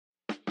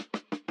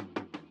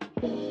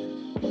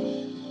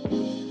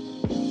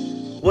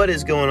What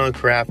is going on,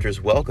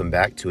 crafters? Welcome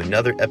back to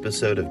another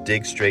episode of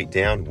Dig Straight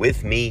Down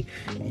with me,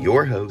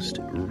 your host,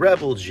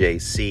 Rebel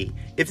JC.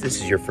 If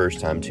this is your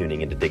first time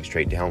tuning into Dig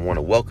Straight Down, I want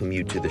to welcome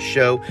you to the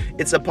show.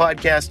 It's a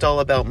podcast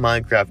all about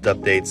Minecraft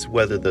updates,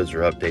 whether those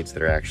are updates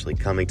that are actually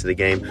coming to the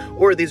game,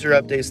 or these are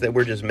updates that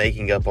we're just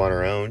making up on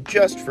our own,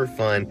 just for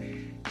fun.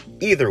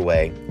 Either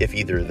way, if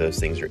either of those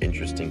things are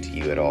interesting to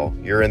you at all,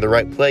 you're in the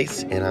right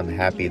place, and I'm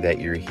happy that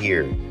you're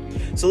here.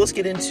 So let's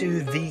get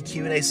into the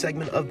Q&A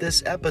segment of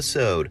this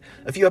episode.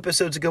 A few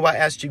episodes ago, I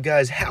asked you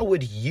guys, how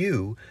would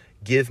you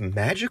give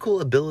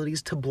magical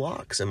abilities to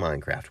blocks in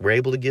Minecraft? We're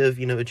able to give,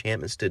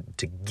 enchantments to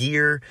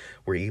gear.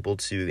 We're able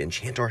to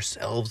enchant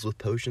ourselves with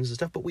potions and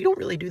stuff, but we don't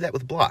really do that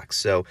with blocks.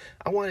 So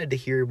I wanted to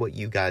hear what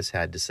you guys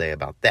had to say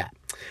about that.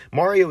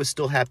 Mario is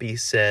still happy,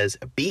 says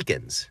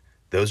beacons.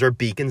 Those are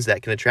beacons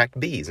that can attract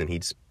bees, and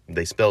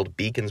they spelled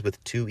beacons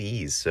with 2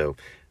 E's, so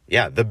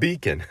yeah, the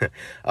beacon.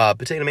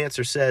 Potato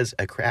Mancer says,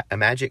 a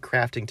magic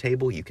crafting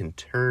table. You can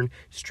turn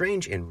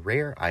strange and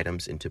rare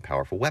items into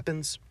powerful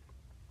weapons.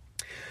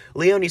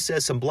 Leone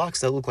says, some blocks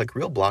that look like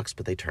real blocks,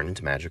 but they turn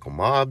into magical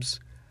mobs.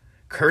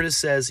 Curtis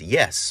says,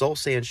 yes, Soul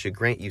Sand should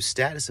grant you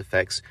status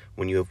effects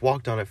when you have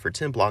walked on it for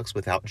 10 blocks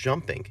without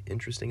jumping.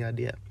 Interesting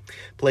idea.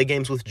 Play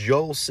Games with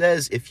Joel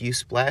says, if you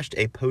splashed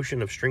a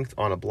potion of strength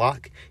on a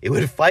block, it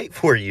would fight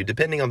for you,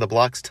 depending on the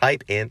block's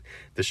type and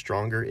the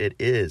stronger it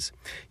is.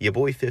 Your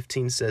boy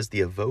 15 says the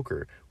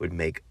Evoker would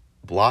make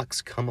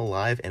blocks come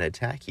alive and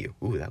attack you.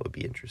 Ooh, that would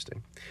be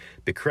interesting.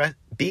 B.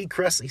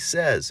 Cressley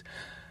says,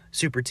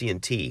 Super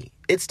TNT.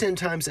 It's 10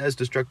 times as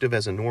destructive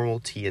as a normal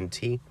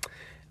TNT.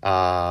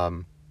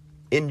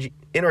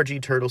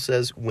 NRG Turtle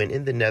says, when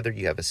in the nether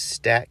you have a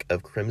stack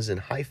of Crimson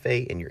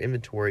Hyphae in your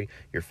inventory,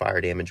 your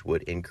fire damage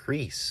would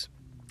increase.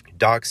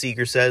 Doc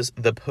Seeker says,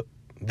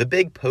 the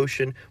big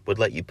potion would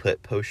let you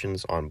put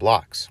potions on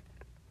blocks.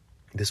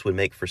 This would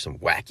make for some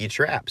wacky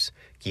traps.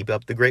 Keep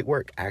up the great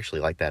work. I actually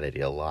like that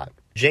idea a lot.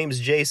 James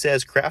J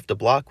says, craft a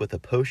block with a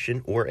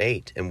potion or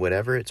 8, and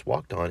whatever it's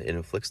walked on, it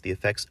inflicts the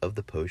effects of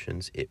the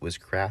potions it was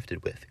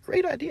crafted with.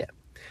 Great idea.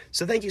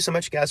 So thank you so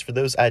much, guys, for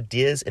those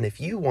ideas. And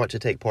if you want to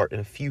take part in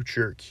a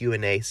future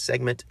Q&A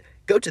segment,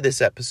 go to this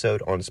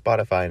episode on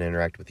Spotify and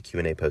interact with the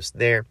Q&A post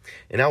there.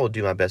 And I will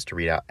do my best to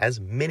read out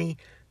as many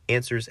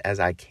answers as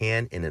I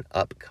can in an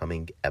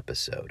upcoming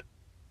episode.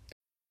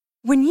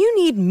 When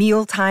you need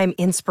mealtime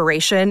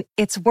inspiration,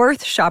 it's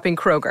worth shopping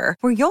Kroger,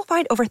 where you'll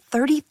find over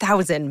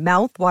 30,000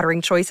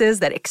 mouth-watering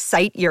choices that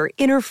excite your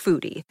inner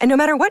foodie. And no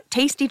matter what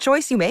tasty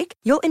choice you make,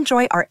 you'll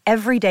enjoy our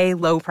everyday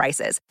low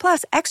prices,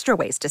 plus extra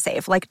ways to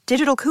save, like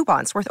digital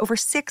coupons worth over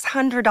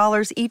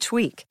 $600 each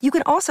week. You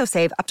can also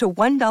save up to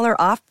 $1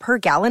 off per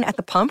gallon at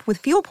the pump with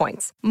fuel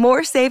points.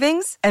 More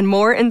savings and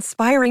more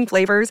inspiring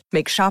flavors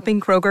make shopping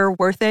Kroger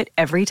worth it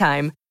every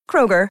time.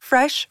 Kroger,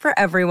 fresh for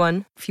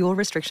everyone. Fuel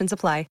restrictions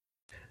apply.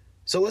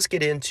 So let's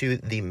get into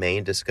the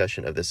main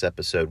discussion of this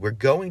episode. We're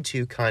going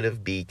to kind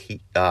of be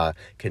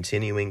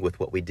continuing with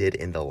what we did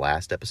in the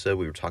last episode.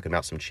 We were talking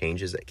about some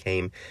changes that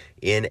came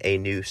in a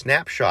new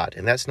snapshot,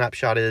 and that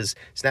snapshot is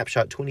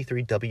snapshot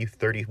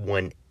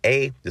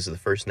 23W31A. This is the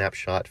first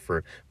snapshot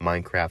for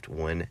Minecraft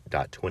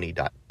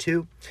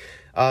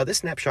 1.20.2. This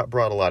snapshot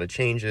brought a lot of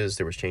changes.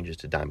 There was changes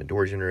to diamond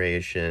door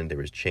generation. There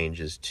was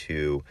changes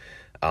to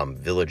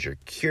villager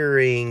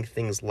curing,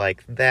 things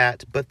like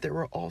that. But there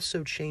were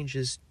also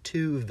changes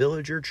to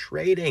villager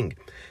trading.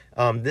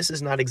 This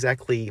is not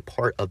exactly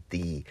part of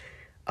the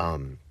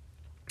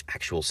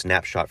actual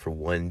snapshot for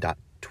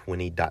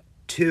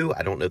 1.20.2.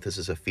 I don't know if this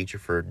is a feature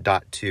for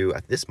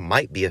 .2. This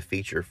might be a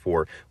feature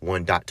for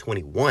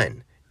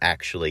 1.21.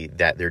 Actually,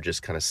 that they're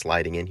just kind of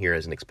sliding in here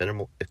as an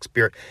experimental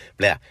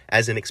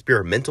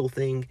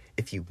thing.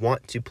 If you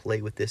want to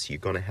play with this, you're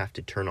going to have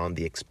to turn on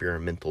the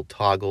experimental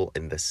toggle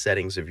in the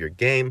settings of your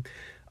game.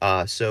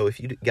 So if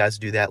you guys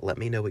do that, let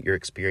me know what your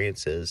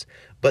experience is.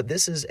 But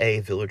this is a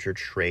villager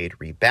trade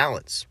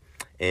rebalance.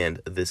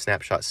 And the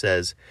snapshot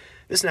says,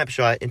 this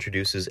snapshot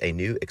introduces a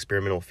new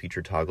experimental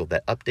feature toggle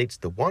that updates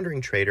the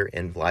Wandering Trader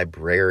and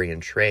Librarian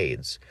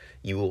trades.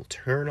 You will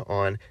turn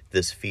on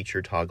this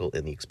feature toggle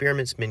in the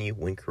Experiments menu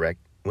when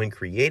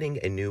creating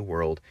a new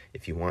world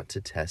if you want to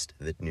test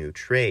the new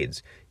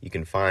trades. You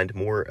can find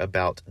more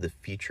about the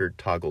featured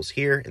toggles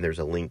here, and there's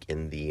a link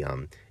in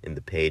the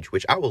page,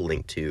 which I will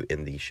link to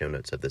in the show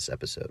notes of this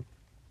episode.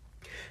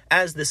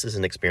 As this is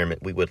an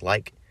experiment, we would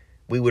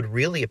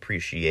really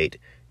appreciate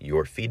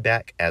your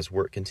feedback as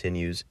work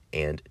continues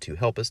and to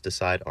help us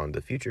decide on the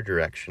future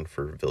direction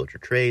for villager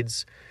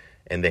trades,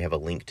 and they have a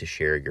link to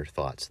share your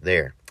thoughts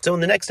there. So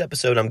in the next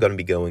episode, I'm going to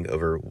be going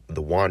over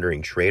the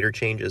Wandering Trader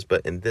changes,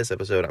 but in this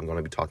episode, I'm going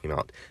to be talking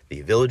about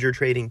the villager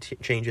trading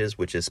changes,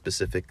 which is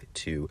specific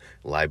to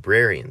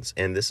librarians.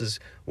 And this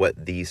is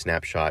what the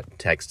snapshot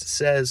text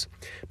says.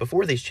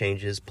 Before these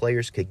changes,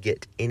 players could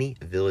get any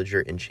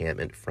villager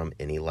enchantment from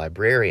any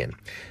librarian.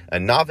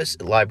 A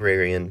novice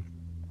librarian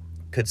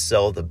could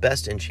sell the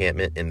best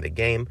enchantment in the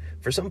game.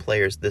 For some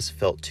players, this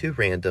felt too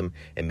random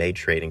and made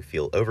trading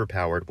feel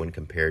overpowered when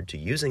compared to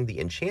using the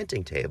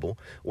enchanting table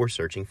or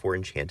searching for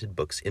enchanted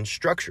books in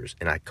structures.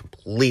 And I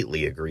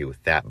completely agree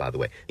with that, by the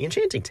way. The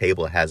enchanting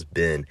table has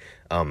been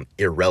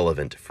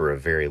irrelevant for a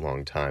very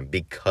long time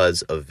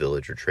because of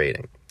villager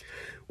trading.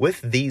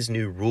 With these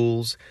new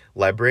rules,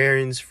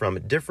 librarians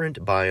from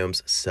different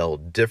biomes sell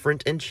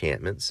different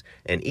enchantments,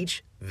 and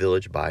each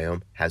village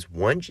biome has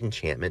one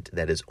enchantment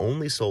that is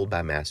only sold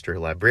by master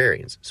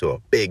librarians. So a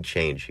big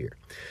change here.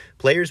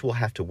 Players will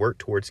have to work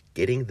towards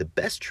getting the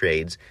best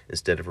trades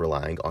instead of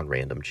relying on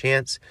random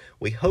chance.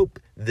 We hope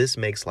this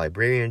makes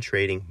librarian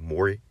trading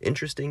more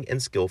interesting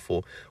and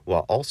skillful,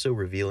 while also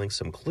revealing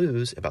some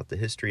clues about the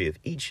history of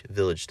each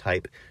village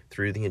type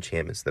through the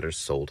enchantments that are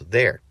sold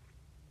there.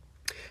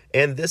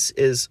 And this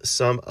is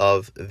some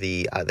of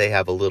the, they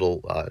have a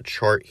little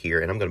chart here,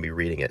 and I'm going to be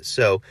reading it.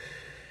 So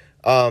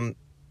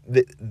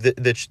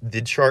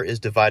the chart is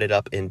divided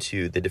up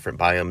into the different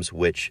biomes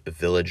which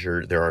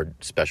there are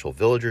special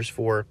villagers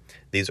for.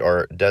 These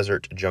are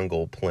desert,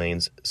 jungle,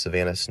 plains,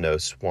 savanna, snow,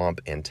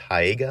 swamp, and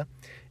taiga.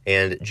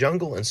 And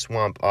jungle and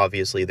swamp,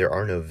 obviously, there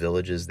are no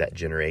villages that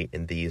generate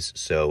in these,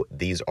 so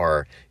these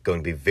are going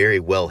to be very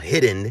well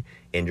hidden,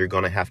 and you're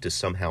going to have to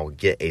somehow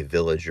get a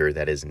villager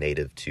that is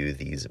native to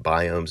these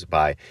biomes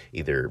by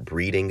either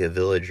breeding a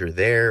villager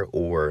there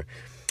or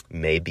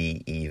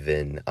maybe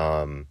even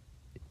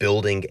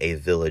building a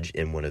village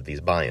in one of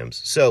these biomes.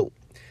 So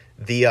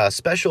the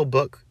special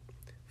book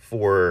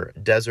for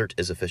desert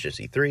is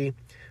Efficiency 3,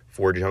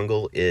 for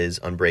jungle is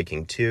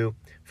Unbreaking 2,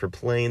 for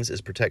plains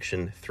is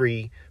Protection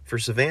 3, for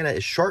savanna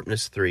is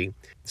Sharpness 3,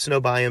 snow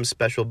biome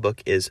special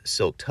book is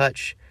Silk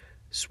Touch,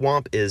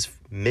 swamp is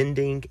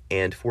Mending,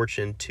 and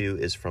Fortune 2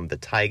 is from the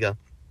taiga.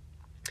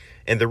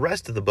 And the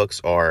rest of the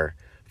books are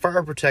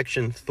Fire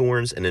Protection,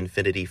 Thorns, and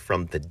Infinity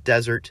from the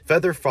desert,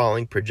 Feather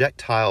Falling,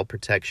 Projectile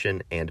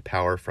Protection, and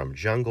Power from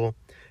jungle,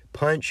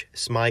 Punch,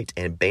 Smite,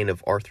 and Bane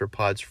of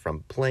Arthropods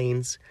from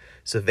plains,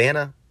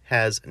 Savannah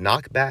has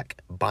Knockback,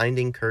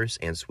 Binding Curse,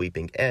 and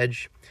Sweeping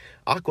Edge,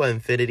 Aqua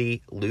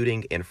Infinity,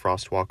 Looting, and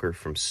Frostwalker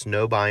from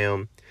Snow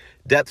Biome,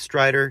 Depth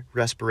Strider,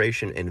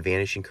 Respiration, and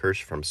Vanishing Curse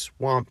from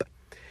Swamp,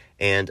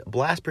 and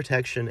Blast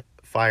Protection,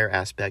 Fire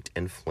Aspect,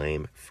 and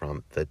Flame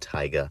from the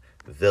Taiga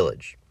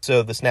Village.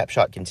 So the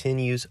snapshot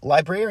continues.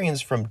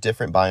 Librarians from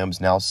different biomes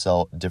now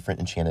sell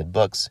different enchanted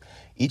books.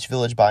 Each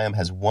village biome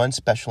has one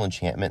special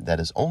enchantment that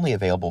is only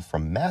available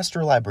from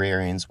master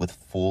librarians with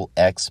full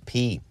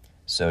XP.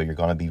 So you're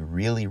going to be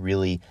really,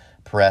 really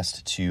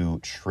pressed to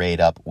trade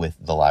up with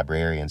the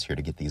librarians here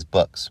to get these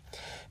books.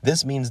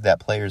 This means that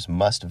players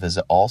must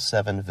visit all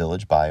 7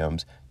 village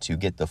biomes to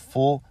get the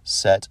full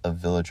set of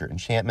villager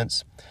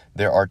enchantments.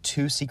 There are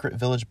 2 secret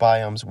village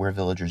biomes where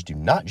villagers do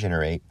not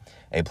generate.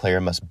 A player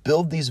must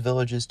build these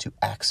villages to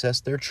access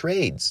their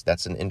trades.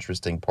 That's an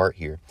interesting part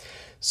here.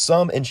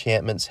 Some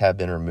enchantments have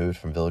been removed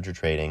from villager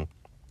trading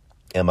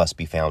and must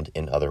be found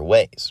in other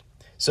ways.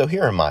 So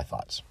here are my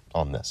thoughts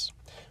on this.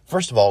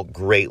 First of all,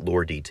 great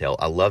lore detail.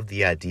 I love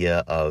the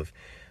idea of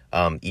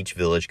each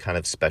village kind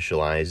of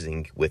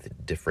specializing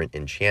with different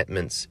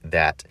enchantments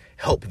that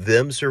help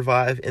them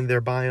survive in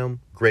their biome.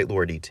 Great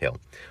lore detail.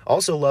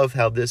 Also love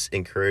how this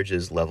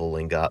encourages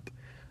leveling up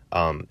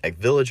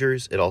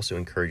villagers. It also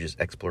encourages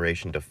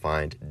exploration to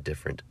find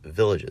different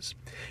villages.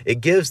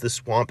 It gives the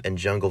swamp and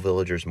jungle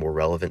villagers more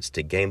relevance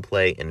to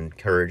gameplay and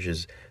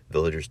encourages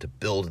villagers to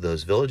build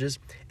those villages,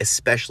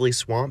 especially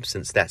swamp,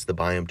 since that's the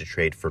biome to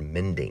trade for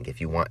mending.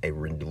 If you want a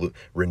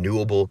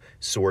renewable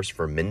source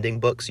for mending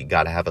books, you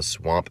got to have a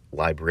swamp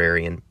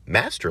librarian,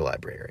 master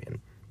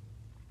librarian.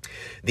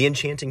 The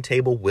enchanting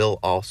table will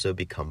also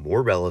become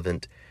more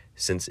relevant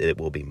since it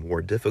will be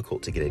more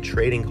difficult to get a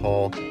trading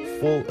hall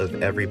full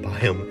of every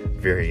biome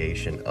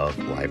variation of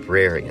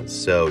librarians.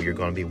 So you're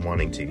going to be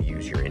wanting to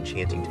use your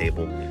enchanting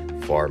table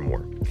far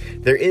more.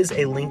 There is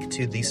a link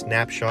to the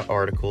snapshot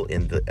article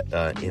in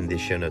the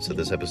show notes of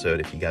this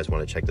episode if you guys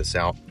want to check this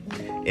out.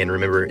 And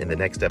remember, in the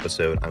next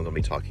episode, I'm going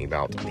to be talking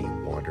about the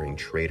Wandering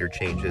Trader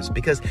changes,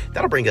 because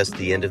that'll bring us to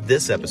the end of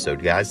this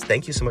episode, guys.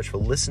 Thank you so much for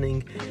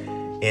listening.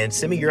 And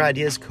send me your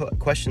ideas,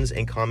 questions,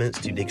 and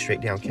comments to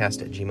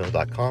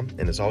digstraightdowncast@gmail.com.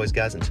 And as always,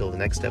 guys, until the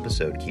next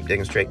episode, keep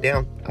digging straight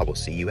down. I will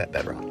see you at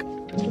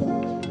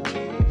Bedrock.